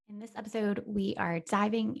this episode, we are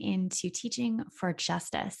diving into teaching for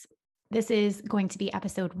justice. This is going to be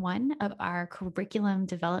episode 1 of our curriculum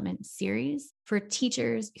development series for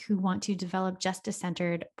teachers who want to develop justice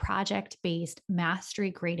centered, project based,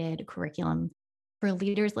 mastery graded curriculum. For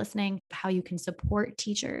leaders listening, how you can support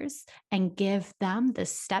teachers and give them the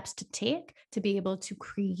steps to take to be able to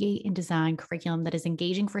create and design curriculum that is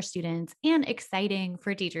engaging for students and exciting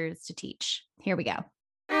for teachers to teach. Here we go.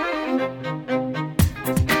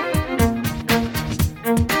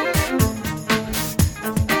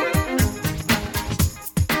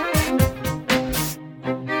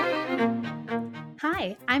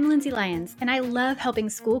 Hi, I'm Lindsay Lyons, and I love helping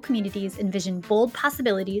school communities envision bold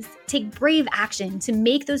possibilities, take brave action to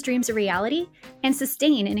make those dreams a reality, and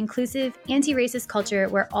sustain an inclusive, anti-racist culture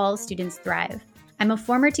where all students thrive. I'm a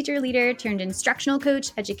former teacher leader turned instructional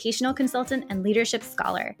coach, educational consultant, and leadership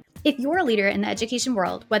scholar. If you're a leader in the education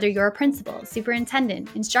world, whether you're a principal,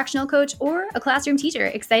 superintendent, instructional coach, or a classroom teacher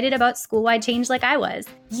excited about school-wide change like I was,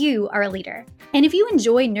 you are a leader. And if you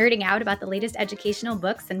enjoy nerding out about the latest educational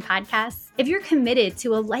books and podcasts, if you're committed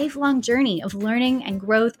to a lifelong journey of learning and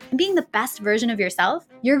growth and being the best version of yourself,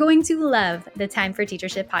 you're going to love the Time for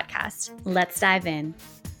Teachership podcast. Let's dive in.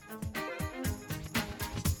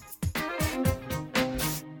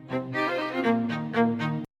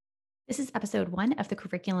 This is episode 1 of the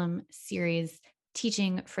curriculum series,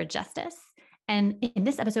 Teaching for Justice. And in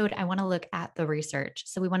this episode, I want to look at the research.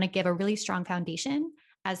 So we want to give a really strong foundation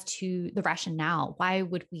as to the rationale. Why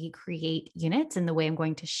would we create units in the way I'm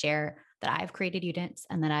going to share that I've created units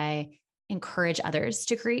and that I encourage others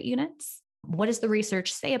to create units? What does the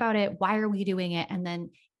research say about it? Why are we doing it? And then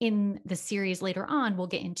in the series later on, we'll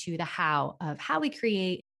get into the how of how we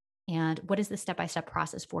create and what is the step-by-step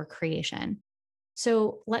process for creation.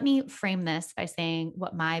 So let me frame this by saying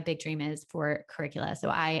what my big dream is for curricula. So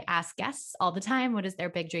I ask guests all the time, what is their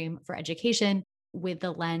big dream for education with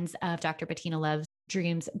the lens of Dr. Bettina Love's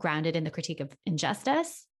dreams grounded in the critique of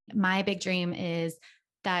injustice. My big dream is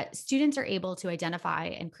that students are able to identify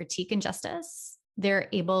and critique injustice. They're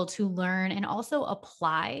able to learn and also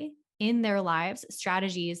apply in their lives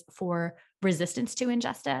strategies for resistance to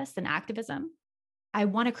injustice and activism. I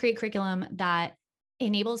want to create curriculum that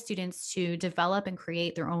enables students to develop and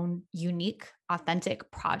create their own unique, authentic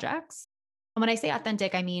projects. And when I say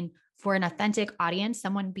authentic, I mean for an authentic audience,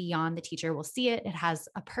 someone beyond the teacher will see it. It has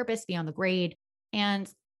a purpose beyond the grade,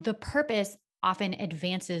 and the purpose often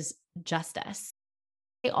advances justice.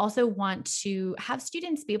 I also want to have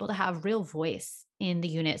students be able to have real voice in the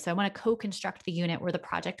unit. So I want to co-construct the unit or the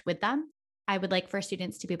project with them. I would like for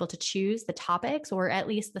students to be able to choose the topics or at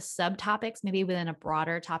least the subtopics, maybe within a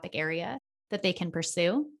broader topic area that they can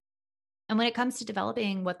pursue. And when it comes to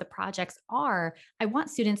developing what the projects are, I want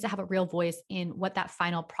students to have a real voice in what that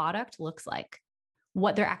final product looks like,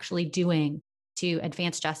 what they're actually doing to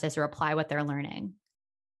advance justice or apply what they're learning.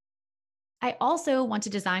 I also want to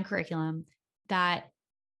design curriculum that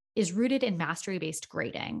is rooted in mastery-based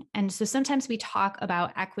grading. And so sometimes we talk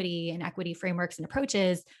about equity and equity frameworks and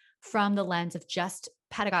approaches from the lens of just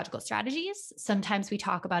pedagogical strategies. Sometimes we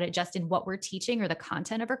talk about it just in what we're teaching or the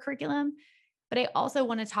content of our curriculum. But I also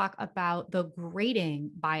want to talk about the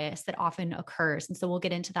grading bias that often occurs. And so we'll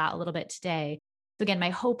get into that a little bit today. So again, my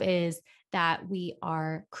hope is that we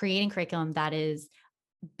are creating curriculum that is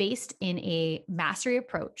based in a mastery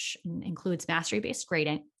approach, and includes mastery-based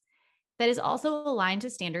grading, that is also aligned to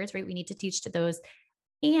standards, right? We need to teach to those.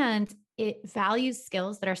 And it values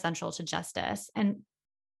skills that are central to justice. And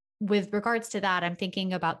with regards to that, I'm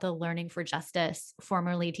thinking about the Learning for Justice,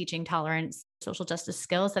 formerly Teaching Tolerance, social justice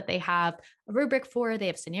skills that they have a rubric for, they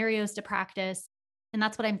have scenarios to practice. And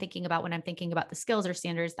that's what I'm thinking about when I'm thinking about the skills or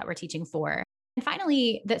standards that we're teaching for. And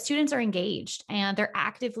finally, that students are engaged and they're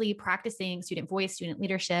actively practicing student voice, student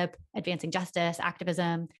leadership, advancing justice,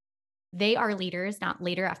 activism. They are leaders, not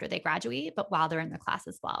later after they graduate, but while they're in the class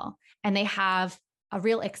as well. And they have a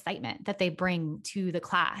real excitement that they bring to the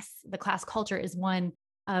class. The class culture is one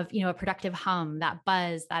of, a productive hum, that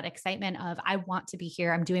buzz, that excitement of, I want to be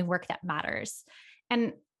here. I'm doing work that matters.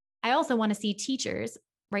 And I also want to see teachers,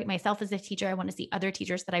 right? Myself as a teacher, I want to see other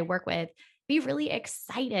teachers that I work with be really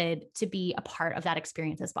excited to be a part of that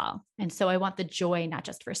experience as well. And so I want the joy, not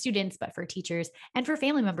just for students, but for teachers and for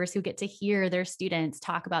family members who get to hear their students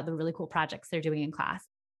talk about the really cool projects they're doing in class.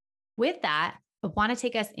 With that, I want to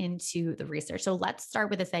take us into the research. So let's start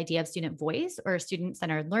with this idea of student voice or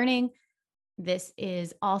student-centered learning. This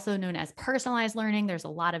is also known as personalized learning. There's a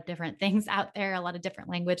lot of different things out there, a lot of different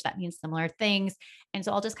language that means similar things. And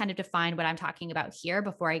so I'll just kind of define what I'm talking about here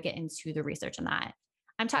before I get into the research on that.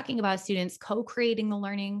 I'm talking about students co-creating the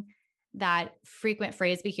learning. that frequent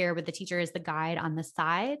phrase we hear with the teacher is the guide on the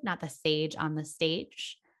side, not the sage on the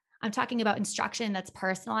stage. I'm talking about instruction that's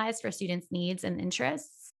personalized for students' needs and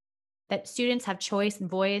interests, that students have choice and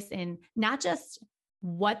voice in not just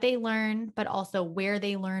what they learn, but also where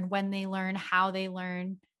they learn, when they learn, how they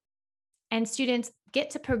learn. And students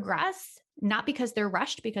get to progress not because they're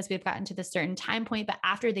rushed because we've gotten to this certain time point, but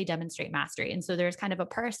after they demonstrate mastery. And so there's kind of a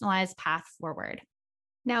personalized path forward.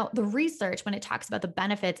 Now, the research, when it talks about the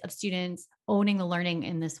benefits of students owning the learning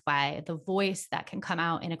in this way, the voice that can come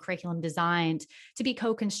out in a curriculum designed to be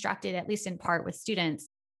co constructed, at least in part with students,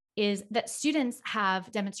 is that students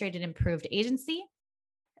have demonstrated improved agency,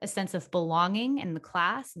 a sense of belonging in the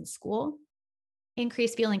class and school,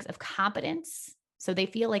 increased feelings of competence. So they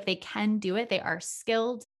feel like they can do it, they are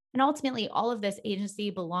skilled. And ultimately, all of this agency,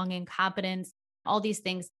 belonging, competence, all these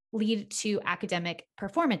things lead to academic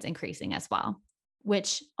performance increasing as well,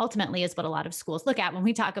 which ultimately is what a lot of schools look at when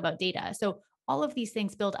we talk about data. So all of these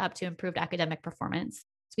things build up to improved academic performance.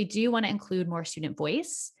 So we do want to include more student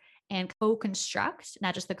voice and co-construct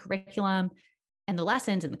not just the curriculum and the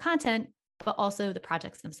lessons and the content, but also the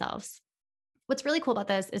projects themselves. What's really cool about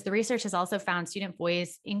this is the research has also found student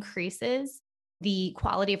voice increases the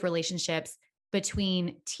quality of relationships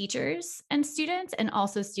between teachers and students and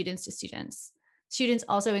also students to students. Students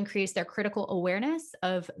also increase their critical awareness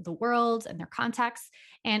of the world and their context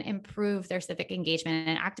and improve their civic engagement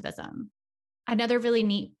and activism. Another really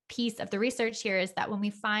neat piece of the research here is that when we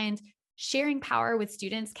find sharing power with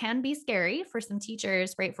students can be scary for some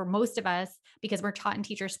teachers, right? For most of us, because we're taught in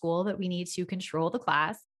teacher school that we need to control the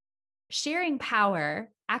class, sharing power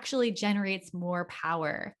actually generates more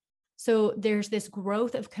power. So there's this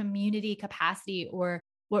growth of community capacity, or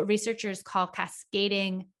what researchers call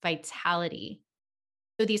cascading vitality.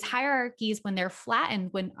 So these hierarchies, when they're flattened,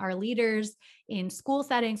 when our leaders in school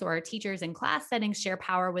settings or our teachers in class settings share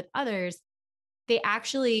power with others, they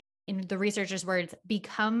actually, in the researchers' words,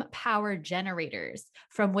 become power generators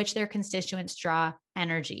from which their constituents draw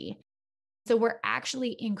energy. So we're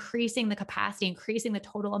actually increasing the capacity, increasing the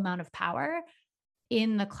total amount of power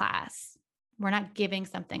in the class. We're not giving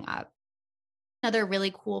something up. Another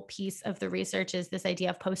really cool piece of the research is this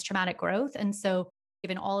idea of post-traumatic growth. And so,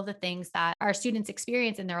 given all of the things that our students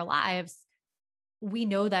experience in their lives, we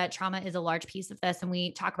know that trauma is a large piece of this. And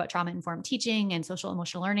we talk about trauma-informed teaching and social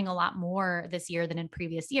emotional learning a lot more this year than in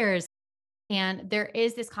previous years. And there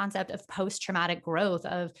is this concept of post-traumatic growth,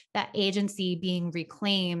 of that agency being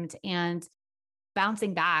reclaimed and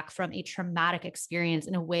bouncing back from a traumatic experience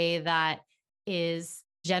in a way that is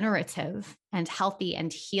generative and healthy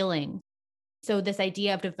and healing. So, this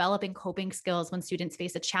idea of developing coping skills when students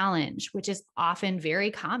face a challenge, which is often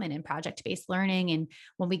very common in project based learning. And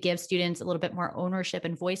when we give students a little bit more ownership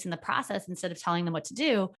and voice in the process instead of telling them what to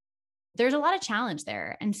do, there's a lot of challenge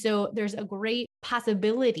there. And so, there's a great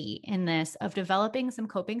possibility in this of developing some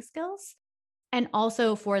coping skills and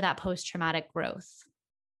also for that post traumatic growth.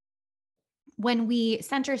 When we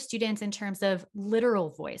center students in terms of literal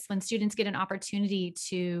voice, when students get an opportunity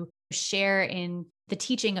to share in the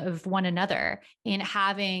teaching of one another, in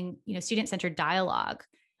having, student-centered dialogue,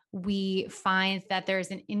 we find that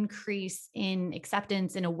there's an increase in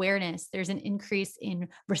acceptance and awareness. There's an increase in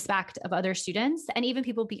respect of other students and even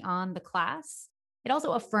people beyond the class. It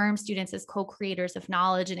also affirms students as co-creators of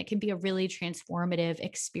knowledge, and it can be a really transformative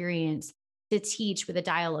experience to teach with a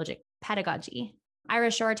dialogic pedagogy.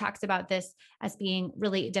 Ira Shore talks about this as being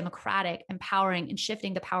really democratic, empowering, and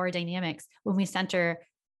shifting the power dynamics when we center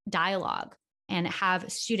dialogue and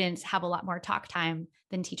have students have a lot more talk time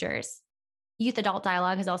than teachers. Youth adult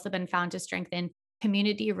dialogue has also been found to strengthen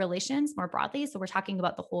community relations more broadly. So we're talking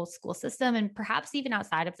about the whole school system and perhaps even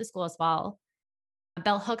outside of the school as well.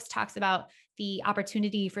 Bell Hooks talks about the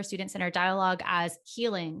opportunity for student-centered dialogue as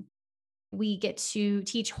healing. We get to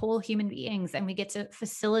teach whole human beings and we get to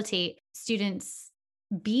facilitate students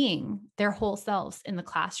being their whole selves in the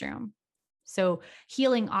classroom. So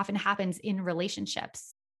healing often happens in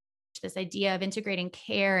relationships. This idea of integrating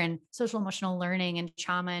care and social emotional learning and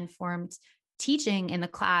trauma informed teaching in the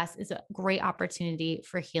class is a great opportunity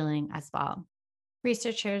for healing as well.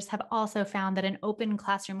 Researchers have also found that an open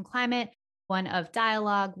classroom climate, one of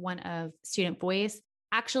dialogue, one of student voice,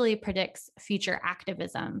 actually predicts future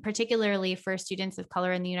activism, particularly for students of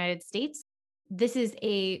color in the United States. This is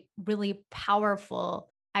a really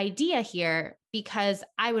powerful idea here because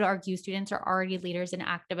I would argue students are already leaders and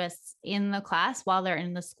activists in the class while they're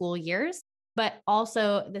in the school years. But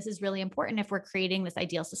also, this is really important if we're creating this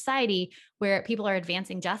ideal society where people are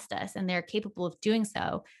advancing justice and they're capable of doing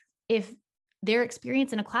so, if their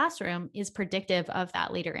experience in a classroom is predictive of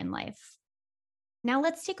that later in life. Now,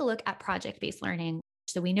 let's take a look at project-based learning.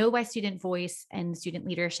 So we know why student voice and student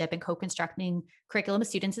leadership and co-constructing curriculum with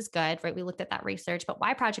students is good, right? We looked at that research, but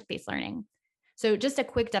why project-based learning? So just a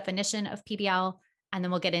quick definition of PBL, and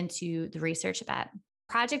then we'll get into the research a bit.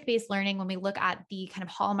 Project-based learning, when we look at the kind of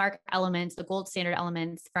hallmark elements, the gold standard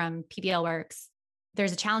elements from PBL works,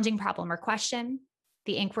 there's a challenging problem or question.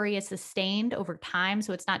 The inquiry is sustained over time.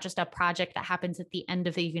 So it's not just a project that happens at the end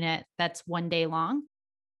of the unit that's one day long.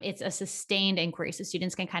 It's a sustained inquiry. So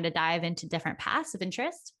students can kind of dive into different paths of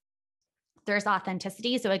interest. There's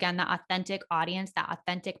authenticity. So again, the authentic audience, that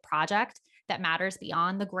authentic project that matters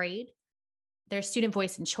beyond the grade. There's student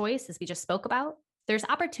voice and choice, as we just spoke about. There's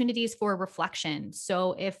opportunities for reflection.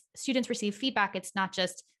 So if students receive feedback, it's not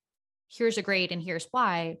just here's a grade and here's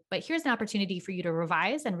why, but here's an opportunity for you to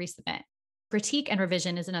revise and resubmit. Critique and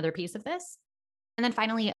revision is another piece of this. And then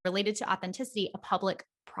finally, related to authenticity, a public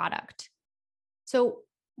product. So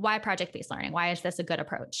why project-based learning? Why is this a good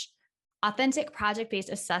approach? Authentic project-based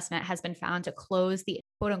assessment has been found to close the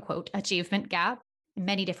quote unquote achievement gap in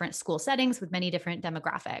many different school settings with many different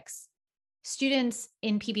demographics. Students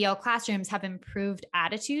in PBL classrooms have improved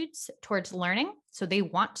attitudes towards learning. So they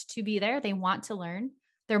want to be there, they want to learn.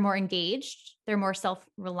 They're more engaged, they're more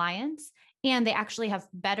self-reliant, and they actually have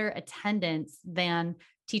better attendance than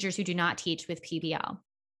teachers who do not teach with PBL.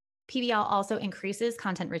 PBL also increases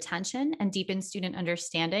content retention and deepens student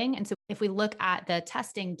understanding. And so if we look at the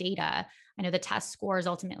testing data, I know the test scores,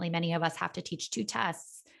 ultimately, many of us have to teach 2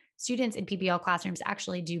 tests. Students in PBL classrooms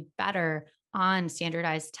actually do better on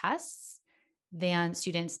standardized tests than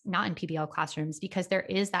students not in PBL classrooms because there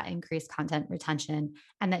is that increased content retention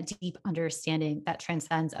and that deep understanding that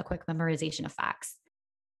transcends a quick memorization of facts.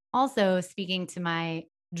 Also, speaking to my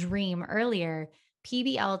dream earlier,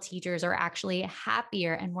 PBL teachers are actually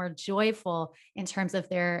happier and more joyful in terms of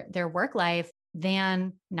their work life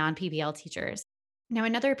than non-PBL teachers. Now,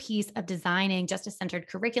 another piece of designing justice-centered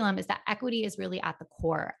curriculum is that equity is really at the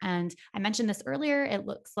core. And I mentioned this earlier. It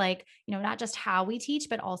looks like, not just how we teach,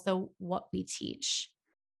 but also what we teach.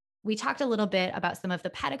 We talked a little bit about some of the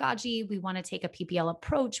pedagogy. We want to take a PBL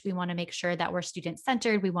approach. We want to make sure that we're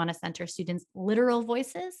student-centered. We want to center students' literal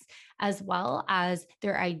voices as well as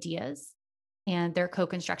their ideas and their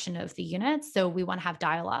co-construction of the units. So we want to have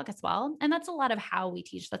dialogue as well. And that's a lot of how we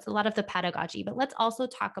teach. That's a lot of the pedagogy, but let's also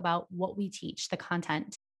talk about what we teach, the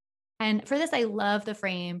content. And for this, I love the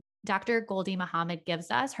frame Dr. Goldie Muhammad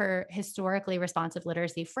gives us, her historically responsive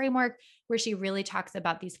literacy framework, where she really talks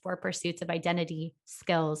about these 4 pursuits of identity,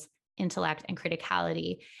 skills, intellect, and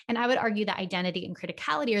criticality. And I would argue that identity and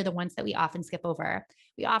criticality are the ones that we often skip over.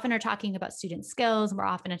 We often are talking about student skills, we're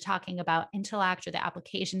often talking about intellect or the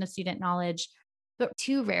application of student knowledge, but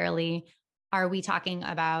too rarely are we talking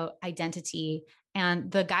about identity.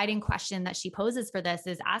 And the guiding question that she poses for this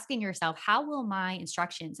is asking yourself, how will my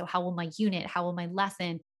instruction, so how will my unit, how will my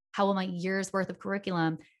lesson, how will my year's worth of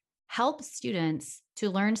curriculum help students to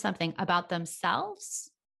learn something about themselves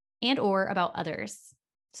and or about others?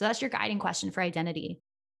 So that's your guiding question for identity.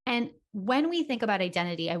 And when we think about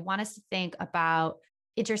identity, I want us to think about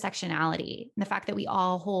intersectionality and the fact that we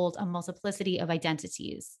all hold a multiplicity of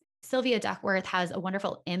identities. Sylvia Duckworth has a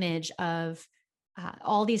wonderful image of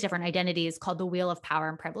all these different identities called the wheel of power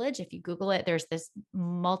and privilege. If you Google it, there's this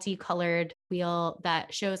multicolored wheel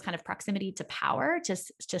that shows kind of proximity to power,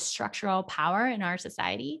 to structural power in our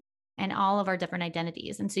society and all of our different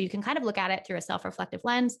identities. And so you can kind of look at it through a self-reflective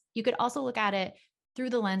lens. You could also look at it through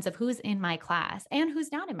the lens of who's in my class and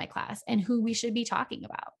who's not in my class and who we should be talking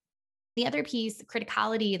about. The other piece,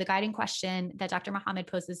 criticality, the guiding question that Dr. Muhammad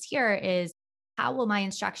poses here is, how will my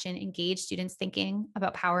instruction engage students thinking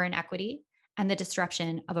about power and equity and the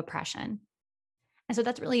disruption of oppression? And so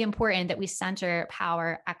that's really important that we center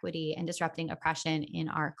power, equity, and disrupting oppression in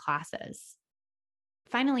our classes.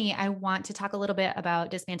 Finally, I want to talk a little bit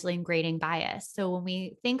about dismantling grading bias. So when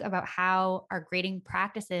we think about how our grading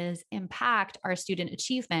practices impact our student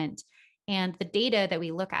achievement and the data that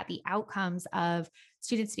we look at, the outcomes of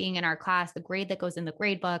students being in our class, the grade that goes in the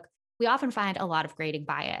grade book, we often find a lot of grading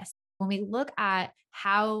bias. When we look at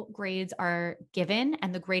how grades are given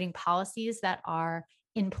and the grading policies that are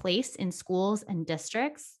in place in schools and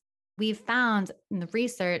districts, we've found in the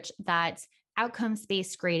research that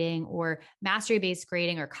outcomes-based grading or mastery-based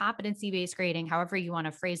grading or competency-based grading, however you want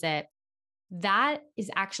to phrase it, that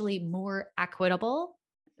is actually more equitable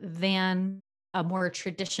than a more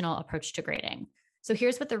traditional approach to grading. So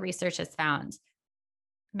here's what the research has found.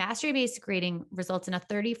 Mastery-based grading results in a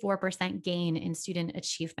 34% gain in student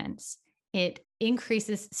achievements. It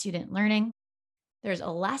increases student learning. There's a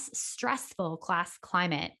less stressful class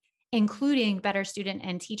climate, including better student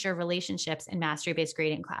and teacher relationships in mastery-based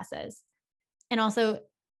grading classes. And also,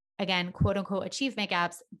 again, quote unquote, achievement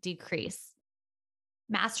gaps decrease.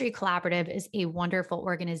 Mastery Collaborative is a wonderful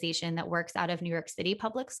organization that works out of New York City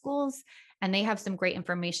public schools, and they have some great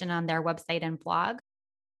information on their website and blog.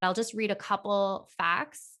 I'll just read a couple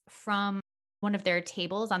facts from one of their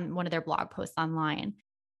tables on one of their blog posts online.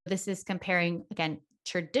 This is comparing, again,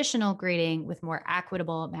 traditional grading with more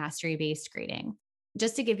equitable mastery based grading,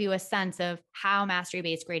 just to give you a sense of how mastery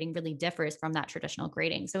based grading really differs from that traditional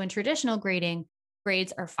grading. So, in traditional grading,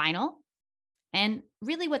 grades are final. And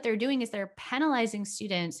really, what they're doing is they're penalizing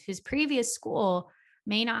students whose previous school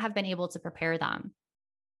may not have been able to prepare them.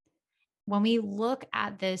 When we look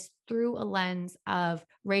at this through a lens of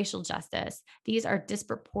racial justice, these are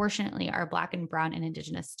disproportionately our Black and Brown and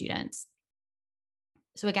Indigenous students.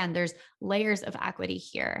 So again, there's layers of equity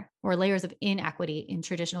here, or layers of inequity in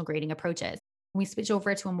traditional grading approaches. When we switch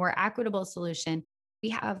over to a more equitable solution, we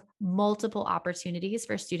have multiple opportunities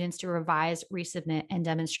for students to revise, resubmit, and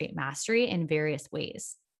demonstrate mastery in various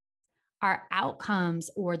ways. Our outcomes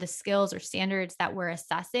or the skills or standards that we're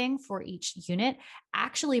assessing for each unit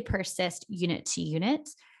actually persist unit to unit.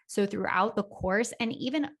 So, throughout the course and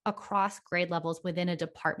even across grade levels within a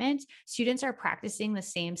department, students are practicing the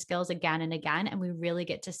same skills again and again, and we really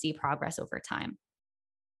get to see progress over time.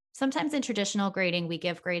 Sometimes in traditional grading, we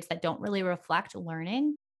give grades that don't really reflect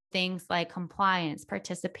learning, things like compliance,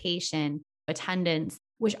 participation, attendance,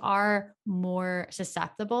 which are more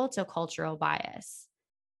susceptible to cultural bias.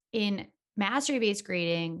 In mastery based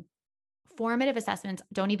grading, formative assessments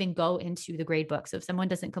don't even go into the grade book. So if someone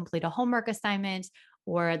doesn't complete a homework assignment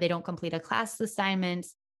or they don't complete a class assignment,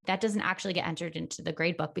 that doesn't actually get entered into the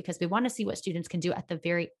grade book because we want to see what students can do at the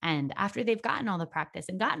very end after they've gotten all the practice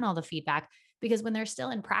and gotten all the feedback. Because when they're still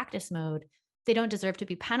in practice mode, they don't deserve to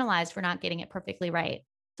be penalized for not getting it perfectly right.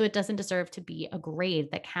 So it doesn't deserve to be a grade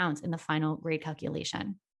that counts in the final grade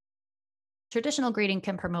calculation. Traditional grading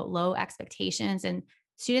can promote low expectations, and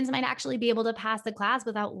students might actually be able to pass the class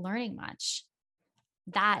without learning much.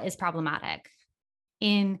 That is problematic.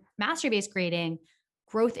 In mastery based grading,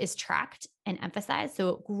 growth is tracked and emphasized.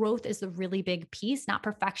 So, growth is the really big piece, not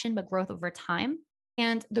perfection, but growth over time.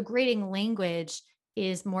 And the grading language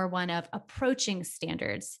is more one of approaching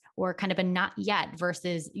standards or kind of a not yet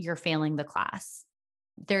versus you're failing the class.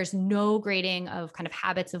 There's no grading of kind of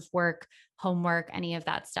habits of work, homework, any of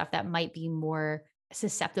that stuff that might be more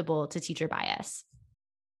susceptible to teacher bias.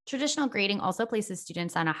 Traditional grading also places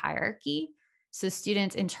students on a hierarchy. So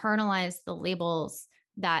students internalize the labels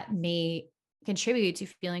that may contribute to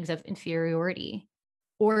feelings of inferiority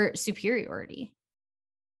or superiority.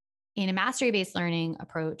 In a mastery based learning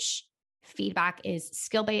approach, feedback is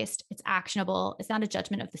skill based, it's actionable, it's not a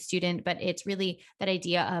judgment of the student, but it's really that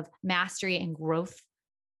idea of mastery and growth,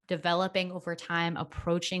 developing over time,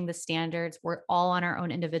 approaching the standards. We're all on our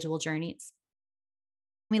own individual journeys.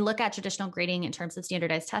 When we look at traditional grading in terms of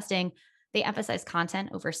standardized testing, they emphasize content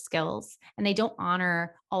over skills, and they don't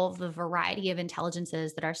honor all of the variety of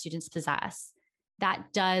intelligences that our students possess.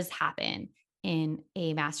 That does happen in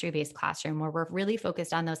a mastery based classroom where we're really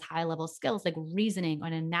focused on those high level skills like reasoning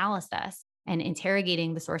and analysis and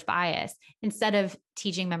interrogating the source bias instead of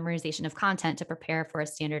teaching memorization of content to prepare for a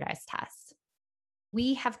standardized test.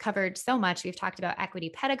 We have covered so much. We've talked about equity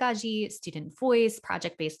pedagogy, student voice,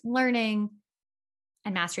 project based learning,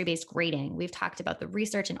 and mastery based grading. We've talked about the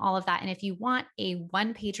research and all of that. And if you want a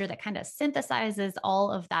one pager that kind of synthesizes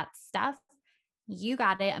all of that stuff, you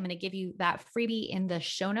got it. I'm going to give you that freebie in the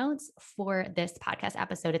show notes for this podcast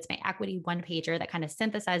episode. It's my equity one pager that kind of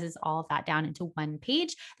synthesizes all of that down into one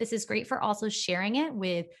page. This is great for also sharing it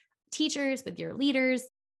with teachers, with your leaders,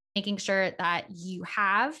 making sure that you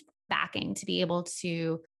have backing to be able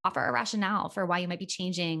to offer a rationale for why you might be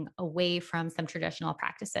changing away from some traditional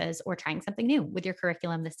practices or trying something new with your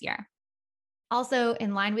curriculum this year. Also,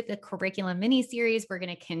 in line with the curriculum mini series, we're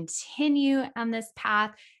going to continue on this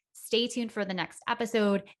path. Stay tuned for the next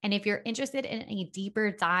episode. And if you're interested in a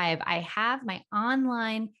deeper dive, I have my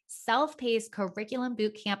online self-paced curriculum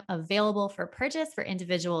bootcamp available for purchase for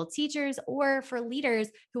individual teachers or for leaders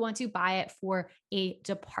who want to buy it for a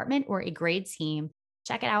department or a grade team.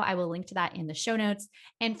 Check it out. I will link to that in the show notes.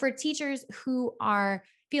 And for teachers who are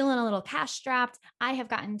feeling a little cash strapped, I have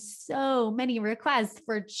gotten so many requests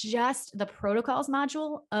for just the protocols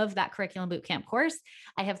module of that curriculum bootcamp course.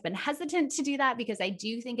 I have been hesitant to do that because I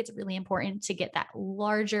do think it's really important to get that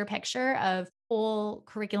larger picture of full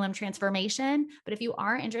curriculum transformation. But if you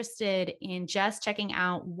are interested in just checking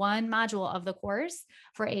out one module of the course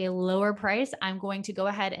for a lower price, I'm going to go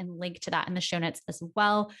ahead and link to that in the show notes as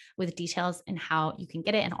well with details and how you can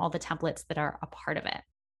get it and all the templates that are a part of it.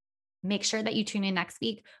 Make sure that you tune in next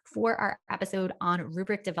week for our episode on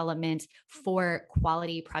rubric development for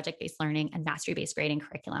quality project-based learning and mastery-based grading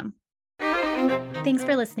curriculum. Thanks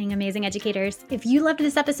for listening, amazing educators. If you loved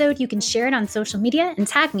this episode, you can share it on social media and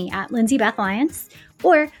tag me at Lindsay Beth Lyons,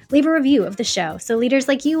 or leave a review of the show so leaders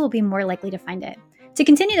like you will be more likely to find it. To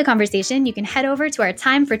continue the conversation, you can head over to our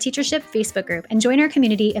Time for Teachership Facebook group and join our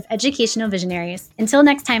community of educational visionaries. Until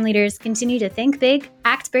next time, leaders, continue to think big,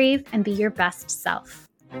 act brave, and be your best self.